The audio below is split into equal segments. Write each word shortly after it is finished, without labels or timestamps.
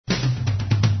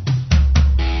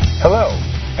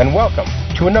and welcome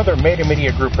to another Meta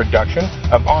Media Group production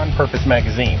of On Purpose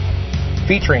Magazine,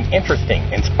 featuring interesting,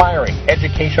 inspiring,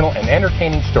 educational, and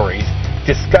entertaining stories,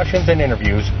 discussions, and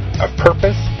interviews of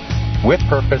purpose, with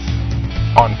purpose,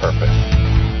 on purpose.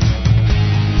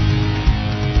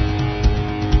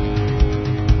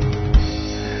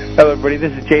 Hello, everybody.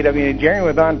 This is J.W. Jerry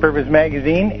with On Purpose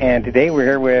Magazine, and today we're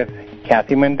here with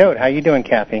Kathy Mondote. How you doing,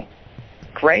 Kathy?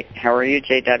 Great. How are you,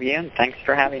 J.W.? And thanks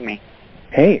for having me.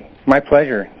 Hey, my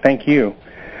pleasure. Thank you.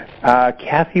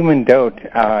 Kathy Mondote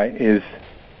is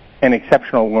an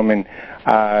exceptional woman.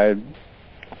 At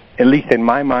least in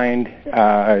my mind,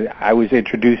 I was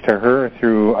introduced to her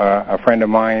through a friend of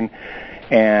mine,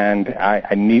 and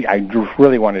I just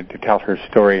really wanted to tell her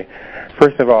story.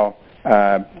 First of all,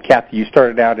 Kathy, you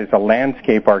started out as a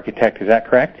landscape architect. Is that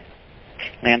correct?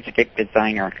 Landscape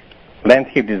designer.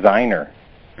 Landscape designer.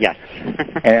 Yes.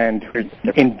 And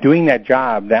in doing that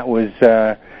job, that was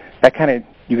that kind of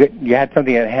you had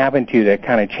something that happened to you that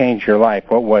kind of changed your life.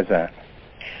 What was that?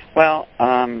 Well,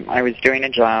 I was doing a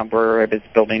job where I was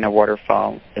building a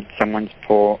waterfall at someone's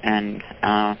pool, and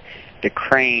the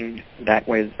crane that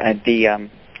was the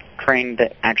crane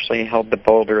that actually held the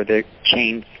boulder, the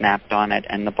chain snapped on it,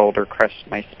 and the boulder crushed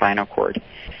my spinal cord.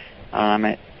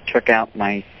 It took out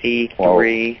my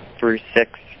C3 through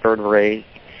 6 vertebrae.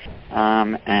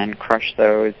 And crushed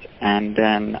those, and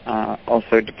then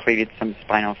also depleted some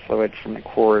spinal fluid from the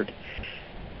cord.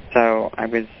 So I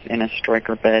was in a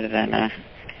striker bed and a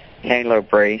halo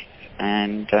brace,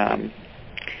 and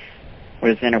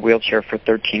was in a wheelchair for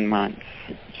 13 months.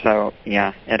 So,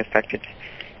 yeah, it affected,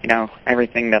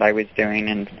 everything that I was doing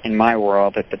in my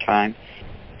world at the time.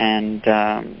 And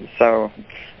so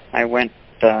I went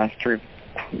through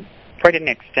quite an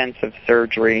extensive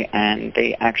surgery, and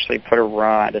they actually put a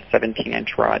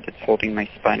 17-inch rod that's holding my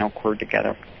spinal cord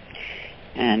together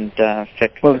and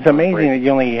fixed. Well, it's amazing that you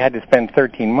only had to spend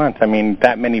 13 months. I mean,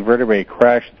 that many vertebrae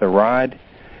crushed, the rod.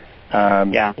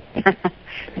 Yeah.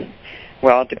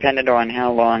 Well, it depended on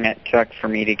how long it took for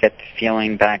me to get the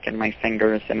feeling back in my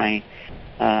fingers and my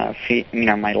feet,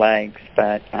 my legs.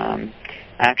 But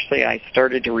actually, I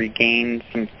started to regain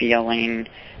some feeling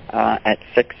at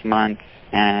 6 months,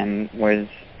 and was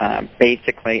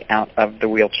basically out of the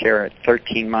wheelchair at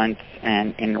 13 months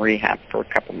and in rehab for a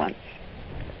couple months.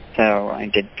 So I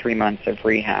did 3 months of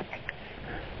rehab.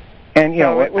 And,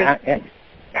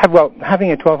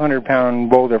 having a 1,200-pound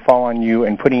boulder fall on you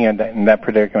and putting you in that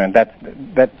predicament,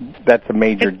 that's a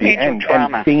major deal. And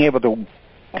being able to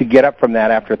get up from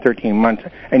that after 13 months.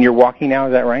 And you're walking now,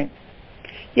 is that right?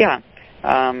 Yeah.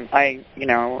 I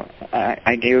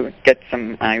do get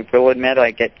some, I will admit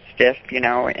I get stiff,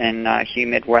 in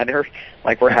humid weather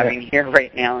like we're having here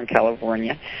right now in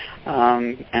California.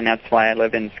 And that's why I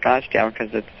live in Scottsdale, because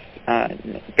it's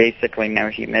basically no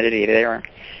humidity there.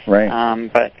 Right.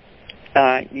 But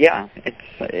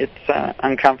it's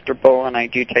uncomfortable, and I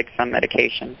do take some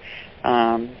medication,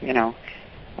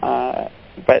 but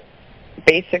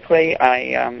basically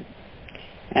I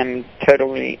am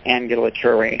totally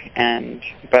ambulatory,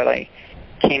 but I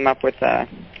came up with a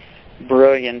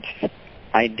brilliant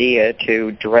idea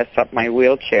to dress up my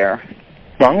wheelchair.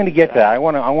 Well, I'm going to get to that. I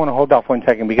want to hold off 1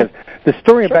 second, because the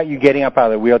story about you getting up out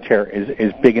of the wheelchair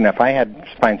is big enough. I had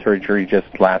spine surgery just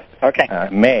last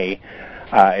May.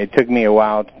 It took me a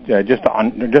while, just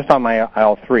on my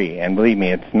L3, and believe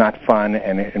me, it's not fun,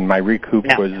 and my recoup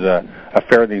was a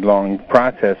fairly long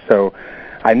process. So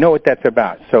I know what that's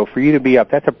about. So for you to be up,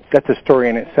 that's a story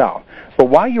in itself. But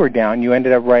while you were down, you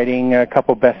ended up writing a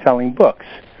couple best-selling books.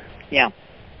 Yeah.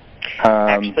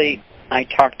 Actually, I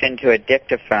talked into a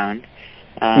dictaphone,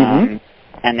 and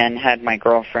then had my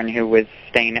girlfriend, who was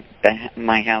staying at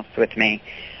my house with me,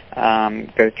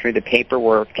 go through the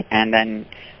paperwork, and then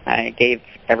I gave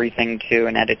everything to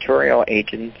an editorial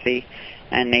agency,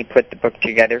 and they put the book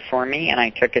together for me, and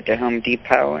I took it to Home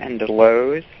Depot and to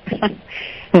Lowe's.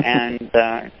 And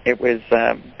it was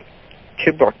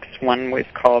 2 books. One was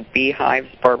called Beehives,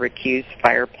 Barbecues,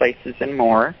 Fireplaces, and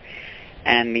More,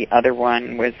 and the other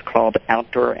one was called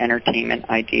Outdoor Entertainment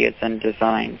Ideas and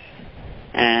Designs.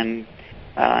 And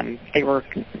they were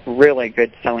really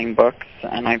good selling books,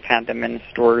 and I've had them in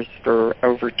stores for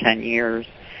over 10 years.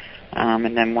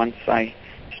 And then once I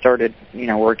started,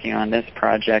 working on this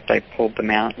project, I pulled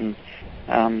them out, and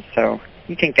so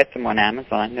you can get them on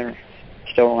Amazon. They're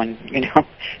still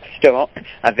still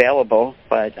available,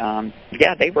 but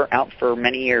they were out for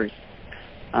many years.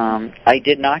 I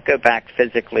did not go back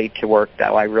physically to work,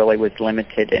 though. I really was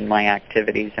limited in my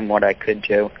activities and what I could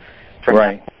do from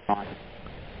that point on.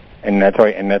 And that's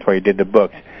why you did the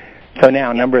books. So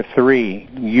now, number 3,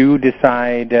 you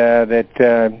decide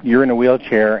that you're in a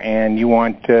wheelchair and you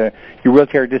want your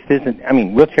wheelchair just isn't. I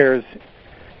mean, wheelchairs.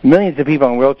 Millions of people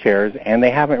in wheelchairs, and they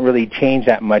haven't really changed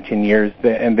that much in years.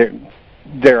 And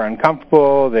they're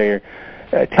uncomfortable.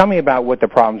 Tell me about what the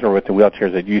problems are with the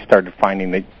wheelchairs that you started finding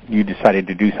that you decided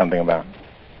to do something about.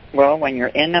 Well, when you're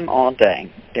in them all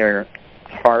day, they're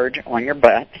hard on your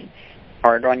butt,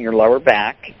 hard on your lower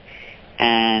back,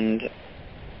 and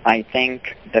I think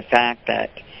the fact that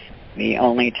the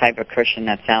only type of cushion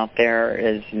that's out there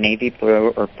is navy blue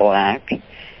or black.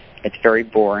 It's very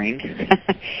boring,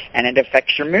 and it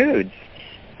affects your moods.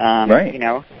 Right. You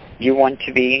know, you want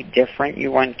to be different.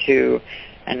 You want to,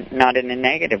 and not in a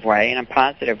negative way, in a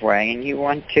positive way, and you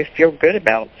want to feel good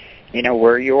about, you know,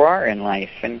 where you are in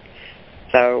life. And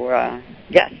so,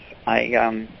 yes,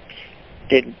 I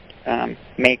did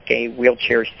make a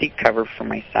wheelchair seat cover for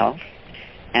myself,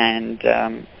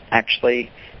 and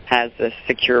actually has a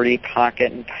security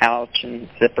pocket and pouch and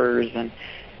zippers and.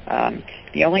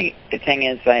 The only thing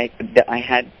is that I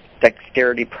had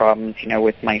dexterity problems, you know,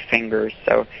 with my fingers,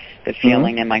 so the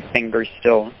feeling in my fingers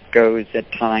still goes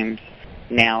at times.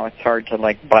 Now it's hard to,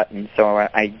 like, button, so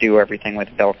I do everything with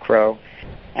Velcro,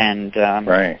 and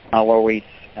I'll always,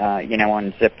 you know,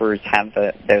 on zippers have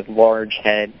the large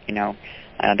head, you know,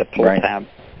 the pull tab.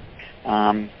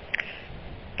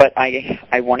 But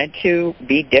I wanted to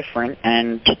be different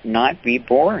and not be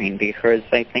boring because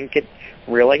I think it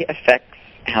really affects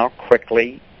how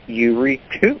quickly you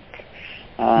recoup.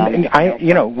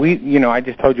 I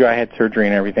just told you I had surgery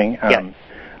and everything. Yes.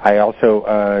 I also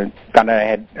found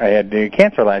out I had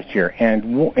cancer last year,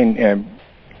 and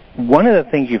one of the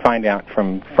things you find out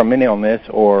from an illness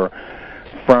or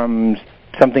from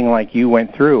something like you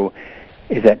went through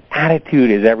is that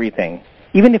attitude is everything.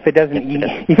 Even if it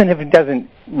doesn't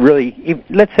really,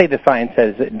 let's say the science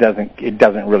says it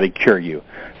doesn't really cure you,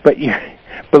 but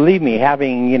believe me,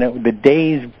 having, you know, the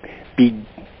days be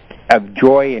of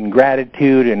joy and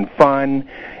gratitude and fun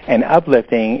and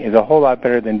uplifting is a whole lot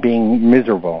better than being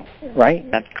miserable, right?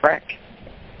 That's correct.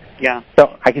 Yeah.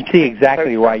 So I can see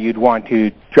exactly why you'd want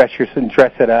to dress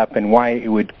it up and why it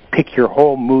would pick your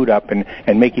whole mood up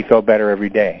and make you feel better every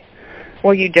day.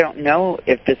 Well, you don't know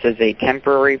if this is a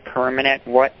temporary, permanent,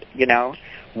 what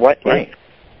is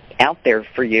out there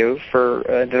for you for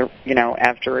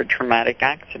after a traumatic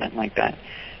accident like that.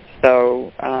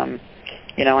 So,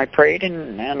 I prayed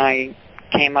and I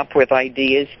came up with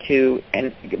ideas to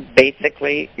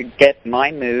basically get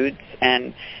my moods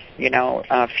and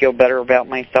feel better about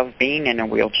myself being in a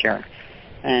wheelchair.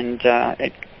 And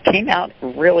it came out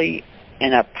really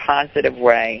in a positive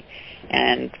way,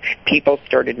 and people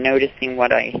started noticing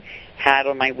what I had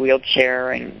on my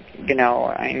wheelchair, and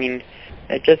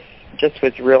it just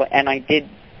was real. And I did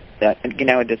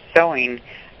the sewing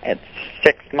at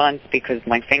 6 months because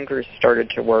my fingers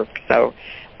started to work. So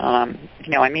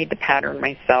I made the pattern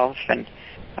myself and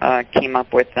came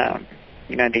up with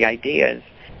the ideas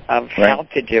of how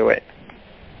to do it,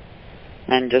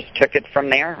 and just took it from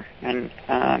there and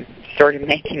started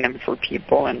making them for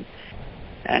people. And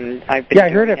I've been I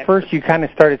heard at first you kind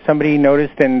of started, somebody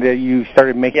noticed, and you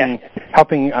started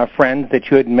helping friends that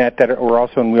you had met that were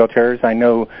also in wheelchairs. I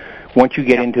know once you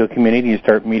get into a community, you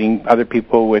start meeting other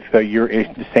people with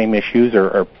the same issues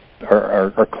or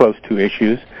close to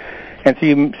issues. And so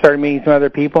you started meeting some other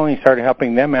people, and you started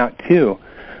helping them out too.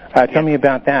 Tell me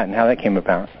about that and how that came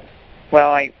about.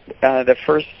 Well, the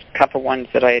first couple ones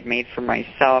that I had made for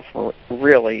myself were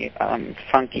really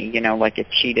funky, like a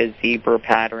cheetah zebra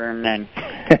pattern and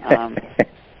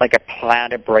like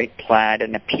a bright plaid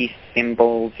and a peace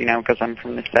symbols, because I'm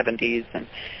from the 70s.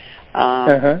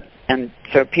 And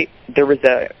so there was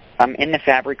in the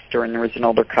fabric store, and there was an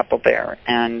older couple there,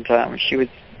 and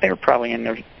they were probably in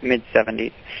their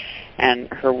mid-70s. And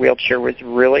her wheelchair was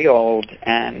really old,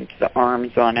 and the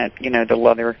arms on it, the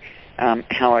leather,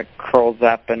 how it curls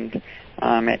up, and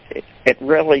it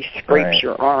really scrapes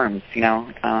your arms,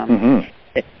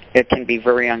 It can be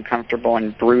very uncomfortable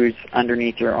and bruise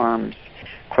underneath your arms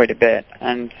quite a bit.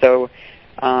 And so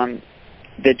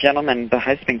the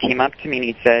husband came up to me and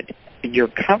he said, "Your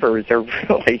covers are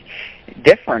really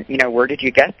different. Where did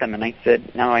you get them?" And I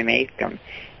said, "No, I made them."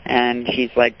 And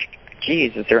he's like,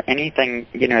 "Geez, is there anything,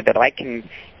 that I can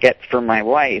get for my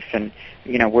wife? And,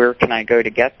 where can I go to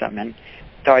get them?" And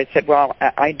so I said, "Well,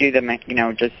 I do them,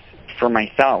 just for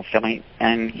myself."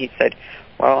 And he said,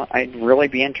 "Well, I'd really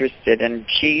be interested." And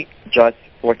she just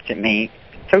looked at me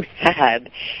so sad,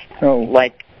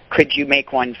 like, "Could you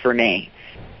make one for me?"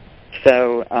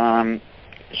 So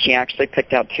she actually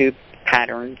picked out 2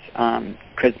 patterns,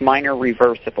 because mine are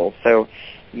reversible. So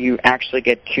you actually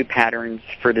get 2 patterns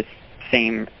for the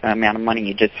same amount of money.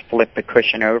 You just flip the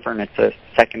cushion over, and it's a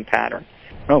second pattern.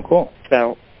 Oh, cool.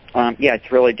 So, yeah, it's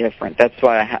really different. That's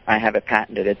why I have it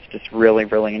patented. It's just really,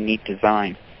 really a neat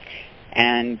design.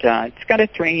 And it's got a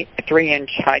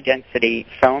 3-inch high-density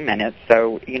foam in it,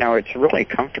 so, it's really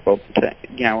comfortable to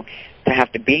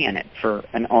have to be in it for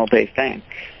an all-day thing.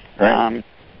 Right.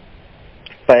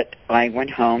 But I went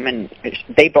home, and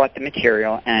they bought the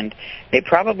material, and they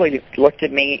probably looked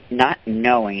at me not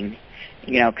knowing,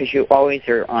 because you always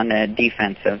are on the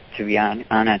defensive, to be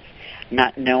honest,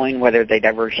 not knowing whether they'd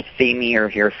ever see me or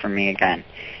hear from me again.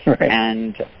 Right.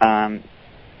 And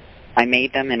I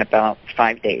made them in about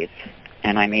 5 days,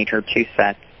 and I made her 2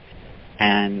 sets,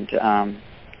 and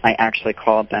I actually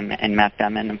called them and met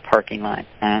them in the parking lot,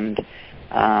 and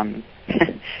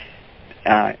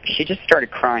she just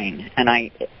started crying, and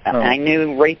I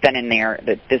knew right then and there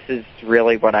that this is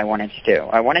really what I wanted to do.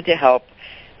 I wanted to help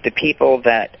the people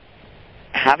that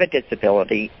have a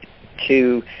disability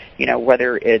to,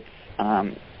 whether it's,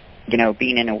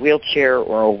 being in a wheelchair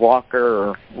or a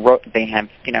walker, or they have,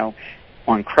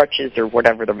 on crutches or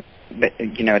whatever the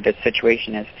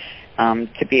situation is,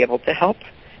 to be able to help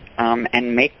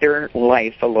and make their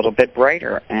life a little bit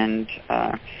brighter. And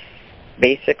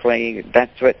basically,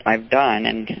 that's what I've done,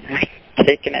 and I've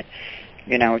taken it,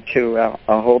 to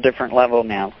a whole different level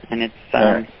now, and it's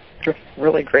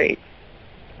really great.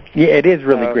 Yeah, it is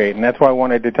really great, and that's why I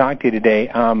wanted to talk to you today.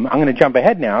 I'm going to jump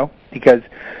ahead now, because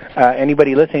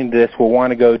anybody listening to this will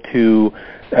want to go to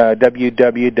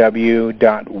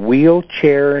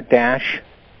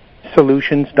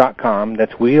www.wheelchair-solutions.com.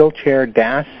 That's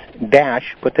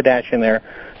wheelchair-dash, put the dash in there,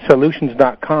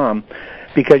 solutions.com,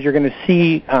 because you're going to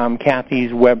see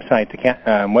Kathy's website, the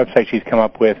website she's come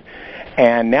up with.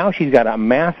 And now she's got a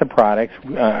mass of products,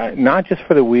 not just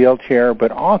for the wheelchair, but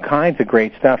all kinds of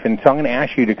great stuff. And so I'm going to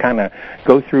ask you to kind of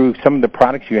go through some of the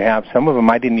products you have. Some of them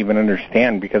I didn't even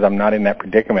understand because I'm not in that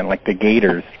predicament, like the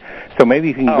gaiters. So maybe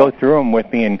you can go through them with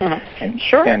me and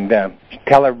sure. and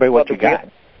tell everybody what you got.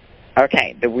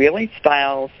 Okay, the Wheelie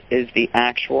Styles is the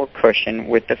actual cushion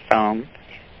with the foam,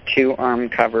 2 arm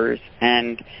covers,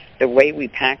 and the way we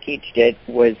packaged it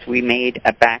was we made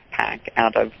a backpack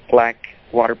out of black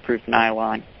waterproof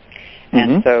nylon.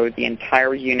 And so the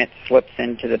entire unit slips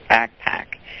into the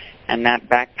backpack. And that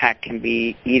backpack can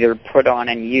be either put on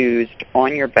and used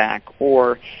on your back,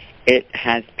 or it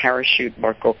has parachute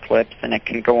buckle clips, and it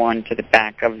can go on to the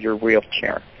back of your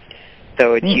wheelchair.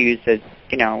 So it's used as,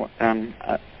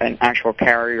 an actual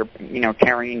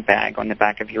carrying bag on the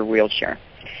back of your wheelchair.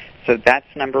 So that's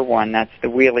number 1. That's the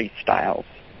Wheelie Styles.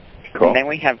 Cool. And then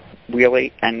we have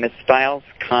Wheelie, and the styles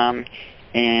come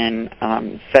in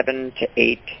 7 to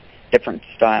 8 different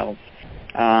styles.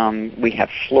 We have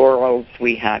florals,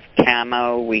 we have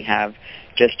camo, we have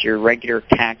just your regular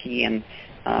khaki and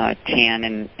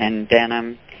tan and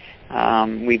denim.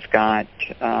 We've got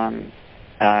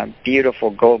beautiful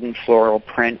golden floral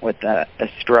print with a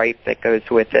stripe that goes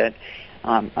with it,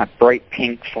 a bright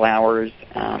pink flowers,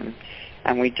 and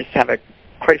we just have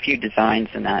quite a few designs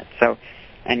in that. So,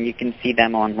 and you can see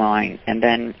them online. And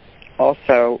then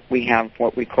also we have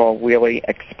what we call Wheelie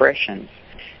Expressions.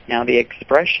 Now the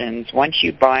Expressions, once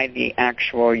you buy the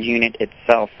actual unit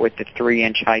itself with the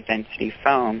 3-inch high-density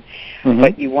foam,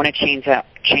 but you want to change out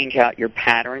your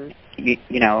pattern,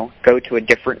 go to a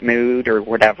different mood or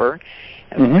whatever.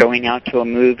 Going out to a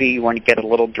movie, you want to get a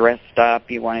little dressed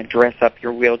up, you want to dress up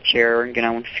your wheelchair, and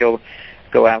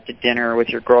go out to dinner with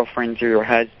your girlfriends or your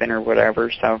husband or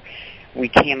whatever. So we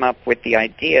came up with the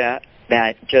idea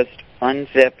that just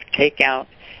unzip, take out,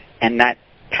 and that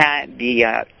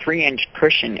the 3-inch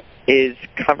cushion is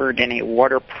covered in a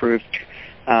waterproofed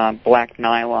black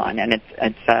nylon, and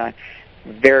it's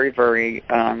very, very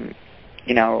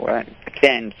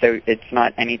thin, so it's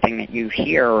not anything that you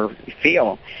hear or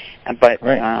feel. But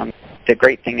the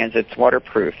great thing is it's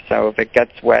waterproof, so if it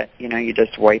gets wet, you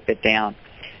just wipe it down.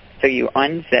 So you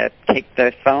unzip, take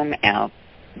the foam out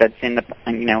that's in the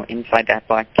inside that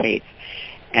black case,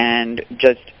 and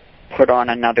just put on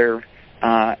another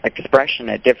expression,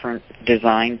 a different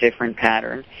design, different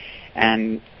pattern,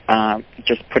 and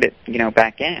just put it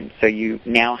back in. So you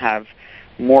now have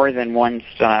more than one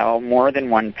style, more than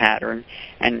one pattern,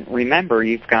 and remember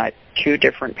you've got 2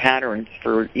 different patterns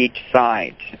for each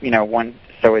side. One,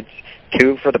 so it's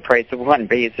 2 for the price of 1,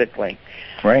 basically.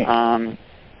 Right.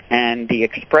 And the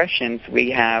expressions we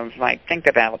have, I think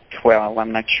about 12.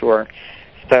 I'm not sure.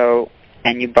 So,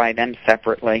 and you buy them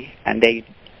separately, and they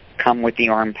come with the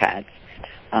arm pads.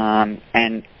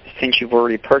 And since you've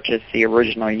already purchased the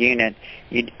original unit,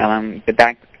 the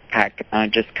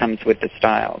backpack just comes with the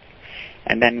styles.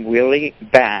 And then Wheelie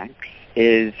Backs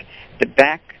is the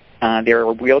back there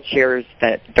are wheelchairs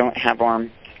that don't have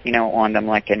arms, on them,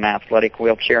 like an athletic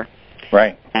wheelchair.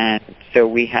 Right. And so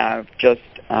we have just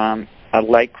a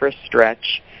Lycra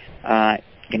stretch,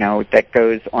 that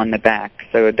goes on the back.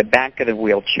 So the back of the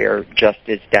wheelchair just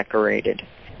is decorated.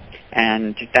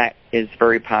 And that is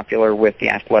very popular with the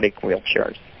athletic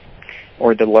wheelchairs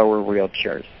or the lower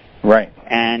wheelchairs. Right.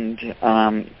 And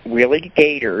wheelie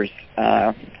gaiters,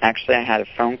 actually I had a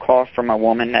phone call from a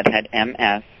woman that had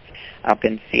MS up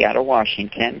in Seattle,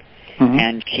 Washington,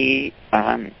 and she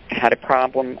had a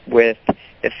problem with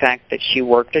the fact that she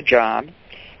worked a job,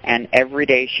 and every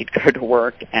day she'd go to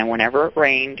work, and whenever it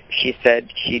rained, she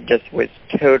said she just was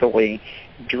totally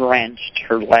drenched,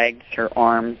 her legs, her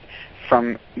arms,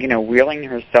 from, wheeling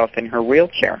herself in her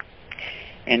wheelchair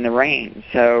in the rain.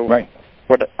 So right.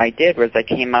 What I did was I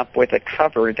came up with a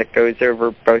cover that goes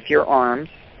over both your arms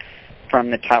from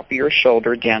the top of your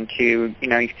shoulder down to,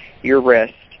 your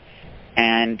wrist,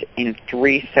 and in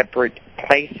 3 separate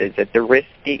places, at the wrist,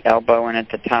 the elbow, and at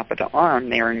the top of the arm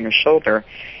there on your shoulder.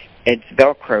 It's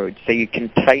Velcroed, so you can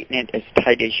tighten it as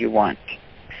tight as you want,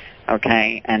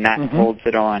 okay? And that holds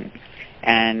it on.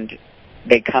 And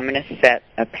they come in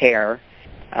a pair,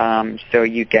 so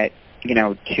you get,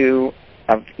 2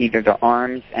 of either the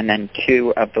arms and then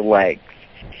 2 of the legs.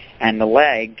 And the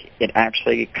leg, it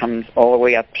actually comes all the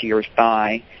way up to your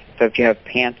thigh. So if you have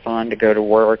pants on to go to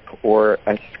work or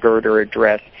a skirt or a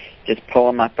dress, just pull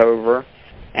them up over,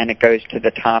 and it goes to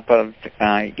the top of,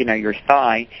 your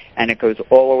thigh, and it goes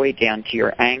all the way down to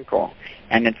your ankle.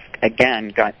 And it's,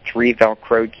 again, got 3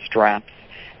 Velcroed straps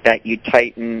that you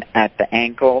tighten at the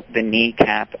ankle, the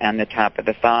kneecap, and the top of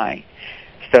the thigh.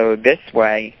 So this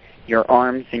way, your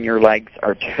arms and your legs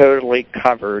are totally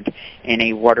covered in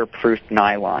a waterproof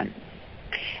nylon.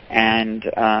 And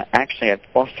actually, I've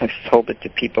also sold it to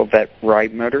people that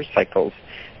ride motorcycles,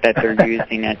 that they're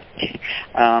using it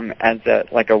as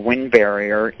a wind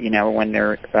barrier, when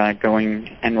they're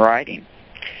going and riding.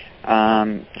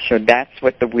 So that's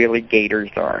what the wheelie gaiters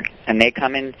are. And they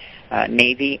come in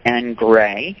navy and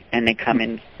gray, and they come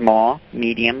in small,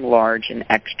 medium, large, and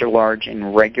extra large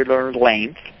in regular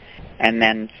length, and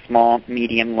then small,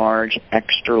 medium, large,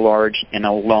 extra large in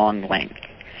a long length.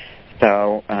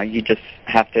 So you just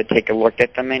have to take a look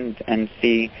at them and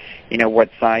see, what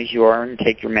size you are, and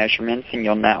take your measurements, and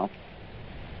you'll know.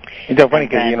 It's so funny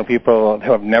because, people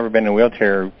who have never been in a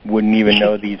wheelchair wouldn't even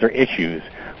know these are issues.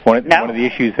 One of the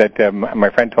issues that my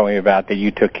friend told me about that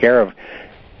you took care of,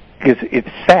 because it's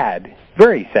sad,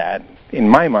 very sad in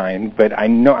my mind, but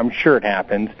I'm sure it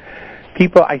happens.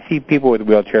 I see people with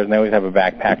wheelchairs, and they always have a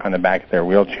backpack on the back of their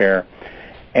wheelchair,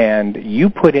 and you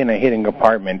put in a hidden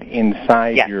compartment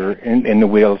inside in the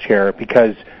wheelchair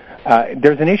because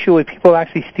there's an issue with people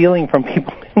actually stealing from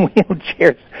people in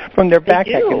wheelchairs from their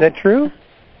backpack. Is that true?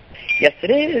 Yes, it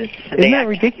is. Isn't that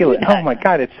ridiculous? Oh my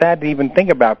God, it's sad to even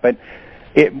think about, but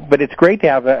it's great to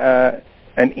have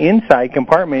an inside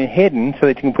compartment hidden so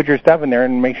that you can put your stuff in there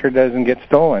and make sure it doesn't get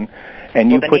stolen,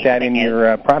 and you put that in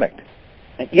your product.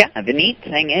 Yeah, the neat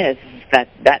thing is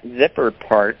that zipper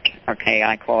part, okay,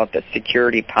 I call it the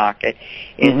security pocket,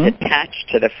 is attached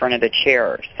to the front of the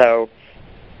chair. So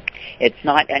it's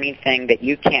not anything that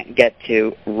you can't get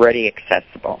to ready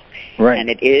accessible. Right.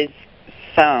 And it is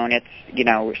sewn. It's,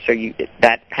 so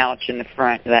that pouch in the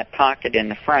front, that pocket in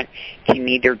the front can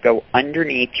either go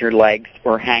underneath your legs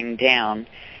or hang down.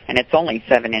 And it's only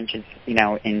 7 inches,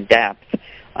 in depth,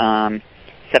 7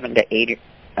 to 8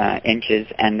 inches,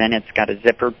 and then it's got a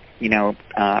zipper,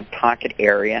 pocket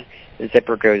area. The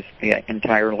zipper goes the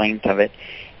entire length of it,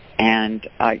 and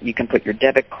you can put your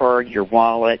debit card, your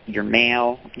wallet, your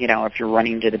mail. If you're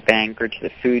running to the bank or to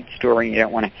the food store and you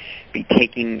don't want to be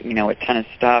taking, a ton of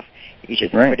stuff, you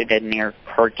just put it in there,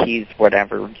 car keys,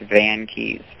 whatever, van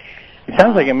keys. It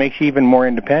sounds like it makes you even more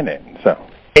independent. So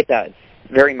it does,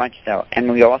 very much so.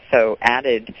 And we also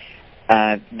added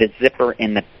the zipper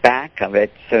in the back of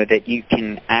it so that you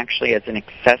can actually, as an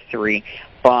accessory,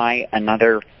 buy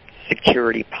another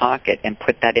security pocket and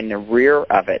put that in the rear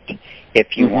of it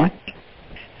if you want.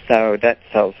 So that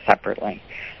sells separately.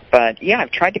 But, yeah,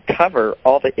 I've tried to cover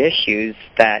all the issues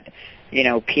that,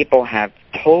 people have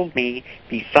told me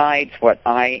besides what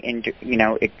I,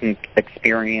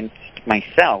 experienced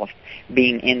myself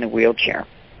being in the wheelchair.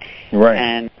 Right.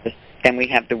 And then we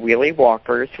have the wheelie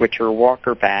walkers, which are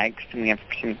walker bags, and we have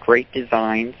some great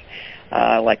designs,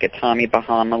 like a Tommy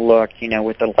Bahama look,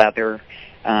 with the leather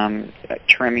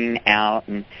trimming out,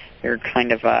 and they're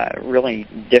kind of really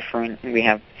different. We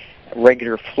have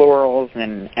regular florals,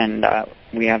 and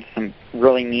we have some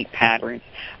really neat patterns.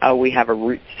 We have a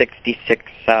Route 66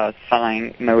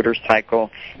 sign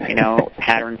motorcycle,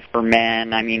 patterns for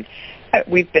men. I mean,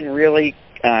 We've been really,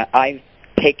 I've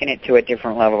taken it to a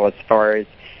different level as far as,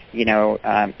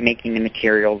 making the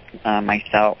materials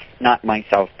myself, not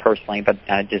myself personally, but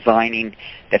designing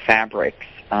the fabrics.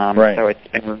 Right. So it's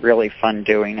been really fun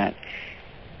doing it.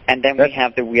 And then we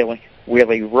have the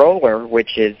wheelie roller,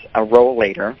 which is a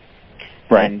rollator.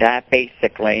 Right. And that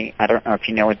basically, I don't know if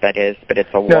you know what that is, but it's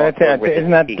a walker with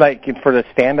isn't that like for the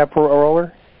stand-up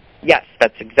roller? Yes,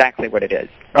 that's exactly what it is.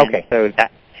 Okay. And so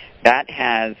that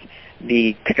has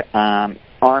the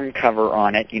arm cover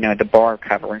on it, the bar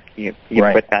cover. You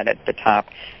right. put that at the top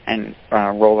and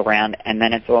roll around. And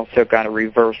then it's also got a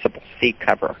reversible seat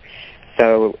cover.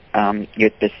 So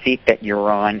the seat that you're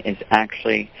on is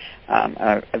actually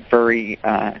a very,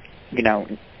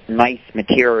 nice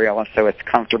material, so it's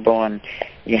comfortable, and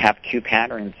you have two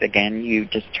patterns. Again, you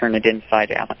just turn it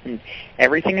inside out, and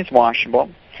everything is washable.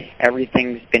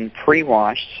 Everything's been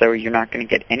pre-washed, so you're not going to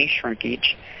get any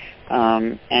shrinkage.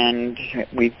 And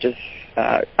we've just,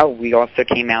 we also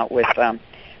came out with,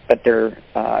 but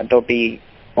they'll be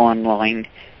online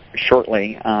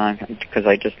shortly, because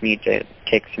I just need to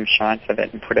take some shots of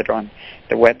it and put it on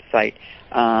the website.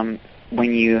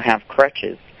 When you have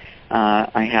crutches,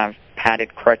 I have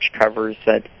padded crutch covers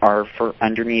that are for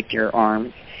underneath your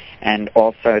arms, and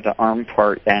also the arm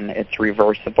part, and it's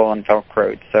reversible and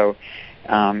Velcroed. So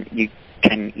you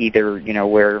can either,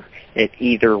 wear it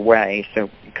either way, so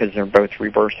because they're both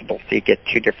reversible, so you get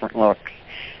two different looks.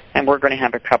 And we're going to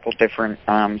have a couple different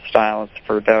styles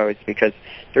for those, because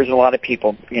there's a lot of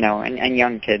people, and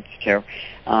young kids too,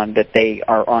 that they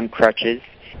are on crutches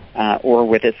or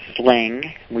with a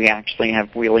sling. We actually have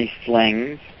wheelie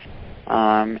slings,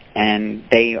 and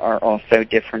they are also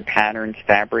different patterns,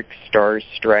 fabric, stars,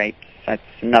 stripes. That's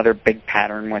another big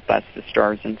pattern with us, the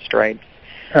stars and stripes.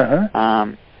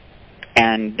 Uh-huh.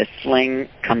 And the sling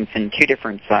comes in two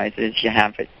different sizes. You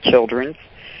have a children's,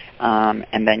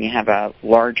 and then you have a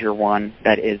larger one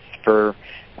that is for,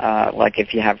 like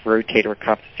if you have rotator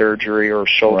cuff surgery or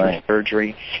shoulder right.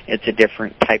 surgery, it's a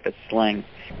different type of sling.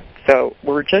 So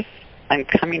I'm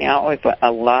coming out with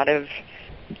a lot of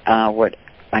what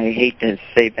I hate to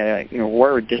say the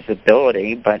word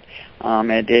disability, but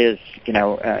it is,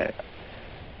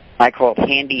 I call it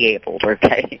handy-abled,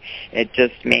 okay? It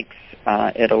just makes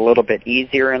it a little bit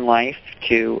easier in life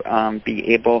to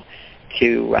be able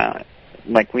to,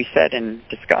 like we said and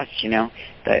discussed,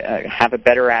 have a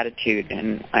better attitude.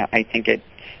 And I think it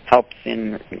helps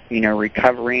in,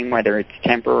 recovering, whether it's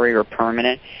temporary or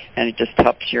permanent, and it just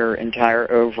helps your entire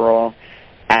overall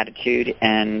attitude.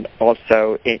 And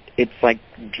also it's like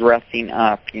dressing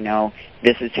up,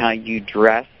 this is how you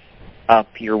dress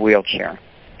up your wheelchair.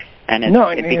 And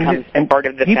it becomes part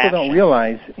of the people fashion. Don't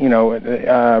realize,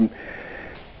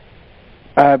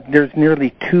 there's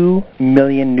nearly 2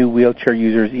 million new wheelchair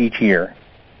users each year.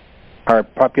 Our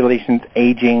population's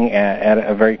aging at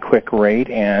a very quick rate,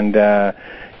 and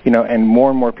and more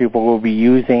and more people will be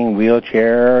using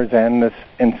wheelchairs and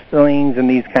slings and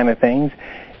these kind of things.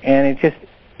 And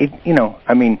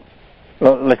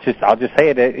I'll just say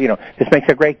it, this makes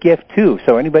a great gift too.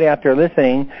 So anybody out there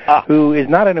listening who is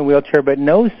not in a wheelchair but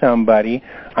knows somebody,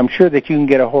 I'm sure that you can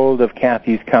get a hold of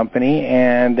Kathy's company,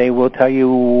 and they will tell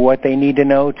you what they need to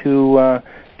know to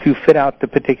fit out the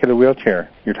particular wheelchair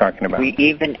you're talking about. We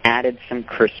even added some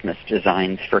Christmas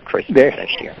designs for Christmas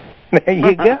this year. There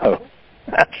you go.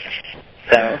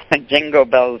 So jingle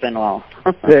bells and all.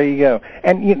 There you go.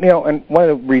 And and one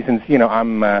of the reasons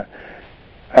I'm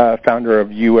founder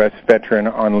of U.S. Veteran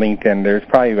on LinkedIn. There's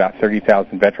probably about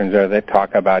 30,000 veterans there that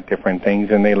talk about different things,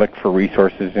 and they look for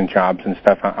resources and jobs and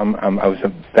stuff. I was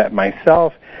a vet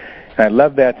myself, and I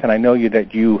love vets, and I know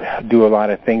that you do a lot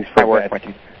of things for vets. I work with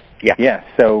you. Yeah. Yeah.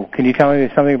 So can you tell me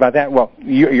something about that? Well,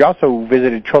 you also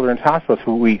visited Children's Hospitals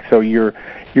for a week, so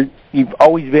you've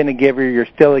always been a giver. You're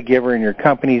still a giver, and your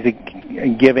company's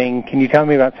giving. Can you tell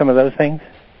me about some of those things?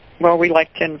 Well, we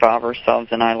like to involve ourselves,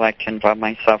 and I like to involve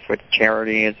myself with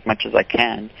charity as much as I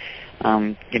can.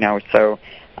 So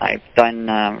I've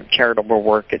done charitable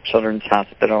work at Children's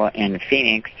Hospital in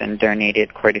Phoenix and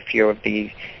donated quite a few of these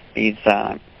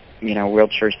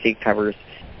wheelchair seat covers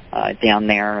down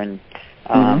there, and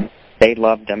they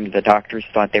loved them. The doctors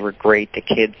thought they were great. The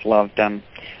kids loved them.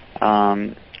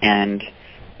 And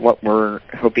what we're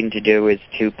hoping to do is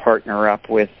to partner up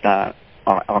with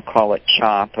I'll call it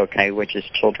CHOP, which is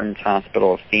Children's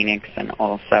Hospital of Phoenix, and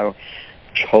also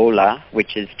CHOLA,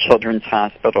 which is Children's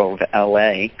Hospital of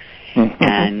L.A.,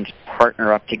 and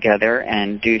partner up together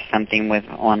and do something with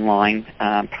online,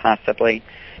 possibly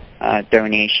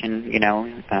donation,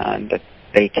 that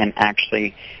they can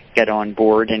actually get on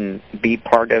board and be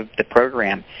part of the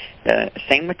program.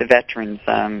 Same with the veterans.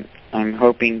 I'm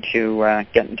hoping to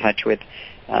get in touch with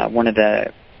one of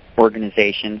the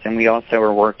organizations, and we also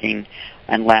are working.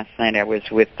 And last night I was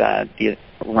with the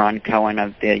Ron Cohen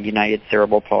of the United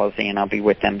Cerebral Palsy, and I'll be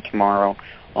with them tomorrow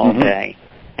all day.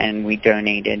 And we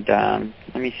donated, 7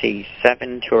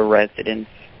 to a residence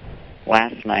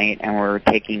last night, and we're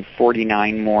taking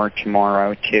 49 more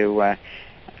tomorrow to, I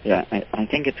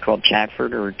think it's called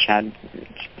Chadford or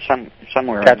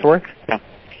somewhere. Chatsworth?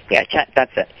 Yeah,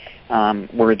 that's it.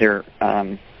 Where their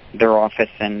office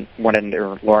and one of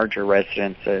their larger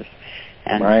residences.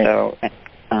 And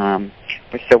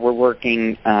so we're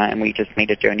working, and we just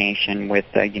made a donation with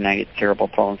United Cerebral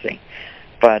Palsy.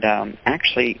 But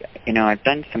actually, I've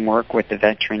done some work with the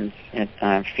veterans at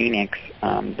Phoenix,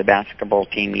 the basketball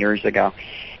team, years ago.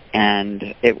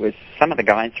 And it was some of the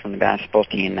guys from the basketball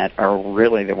team that are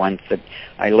really the ones that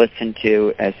I listen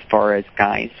to as far as,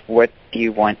 guys, what do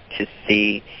you want to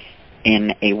see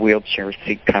in a wheelchair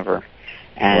seat cover?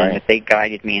 And they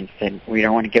guided me and said, we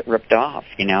don't want to get ripped off,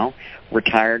 We're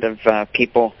tired of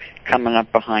people coming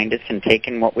up behind us and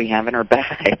taking what we have in our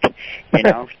bag,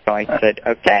 So I said,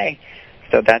 okay.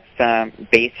 So that's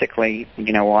basically,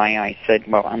 why I said,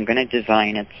 well, I'm going to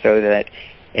design it so that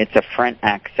it's a front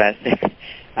access.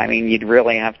 I mean, you'd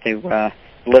really have to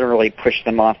literally push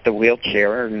them off the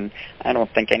wheelchair, and I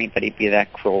don't think anybody'd be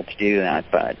that cruel to do that.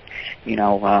 But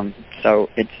so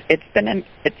it's been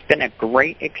a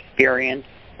great experience,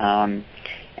 and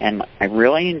I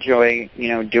really enjoy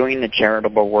doing the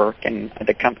charitable work, and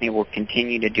the company will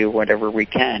continue to do whatever we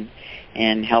can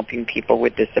in helping people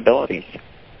with disabilities.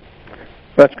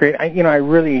 That's great. I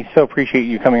really so appreciate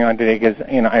you coming on today because,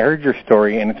 I heard your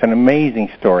story, and it's an amazing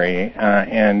story,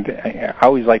 and I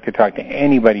always like to talk to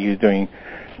anybody who's doing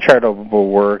charitable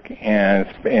work, and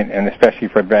especially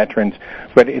for veterans.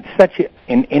 But it's such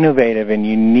an innovative and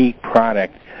unique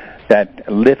product that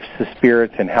lifts the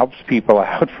spirits and helps people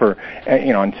out for,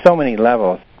 on so many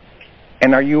levels.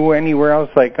 And are you anywhere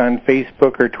else, like on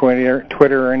Facebook or Twitter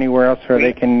or anywhere else where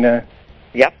they can...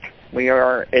 Yep. We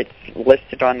are. It's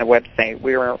listed on the website.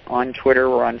 We are on Twitter.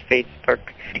 We're on Facebook.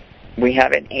 We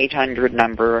have an 800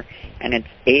 number, and it's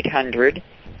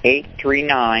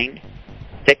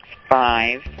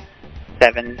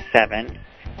 800-839-6577.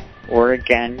 Or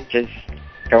again, just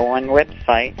go on the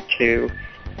website to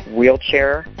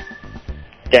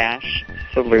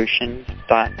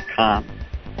wheelchair-solutions.com.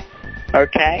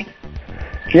 Okay?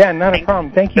 Yeah, not a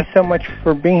problem. Thank you so much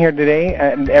for being here today.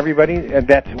 And everybody,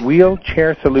 that's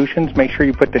Wheelchair Solutions. Make sure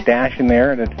you put the dash in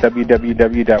there. That's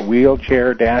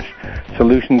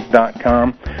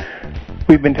www.wheelchair-solutions.com.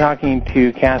 We've been talking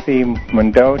to Kathy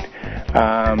Mondote,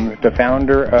 the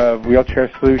founder of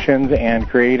Wheelchair Solutions and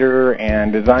creator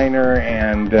and designer.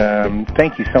 And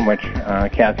thank you so much,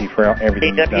 Kathy, for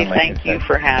everything you've done. Thank you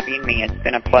for having me. It's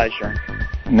been a pleasure.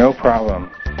 No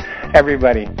problem.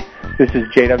 Everybody, this is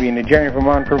J.W. Najarian from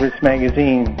On Purpose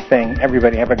Magazine saying,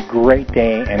 everybody have a great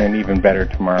day and an even better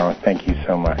tomorrow. Thank you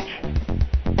so much.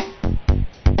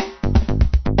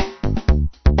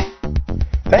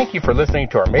 Thank you for listening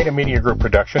to our Meta Media Group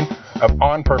production of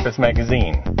On Purpose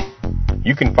Magazine.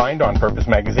 You can find On Purpose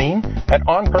Magazine at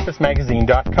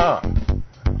onpurposemagazine.com.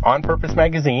 On Purpose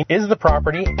Magazine is the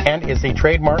property and is a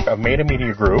trademark of Meta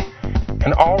Media Group,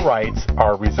 and all rights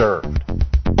are reserved.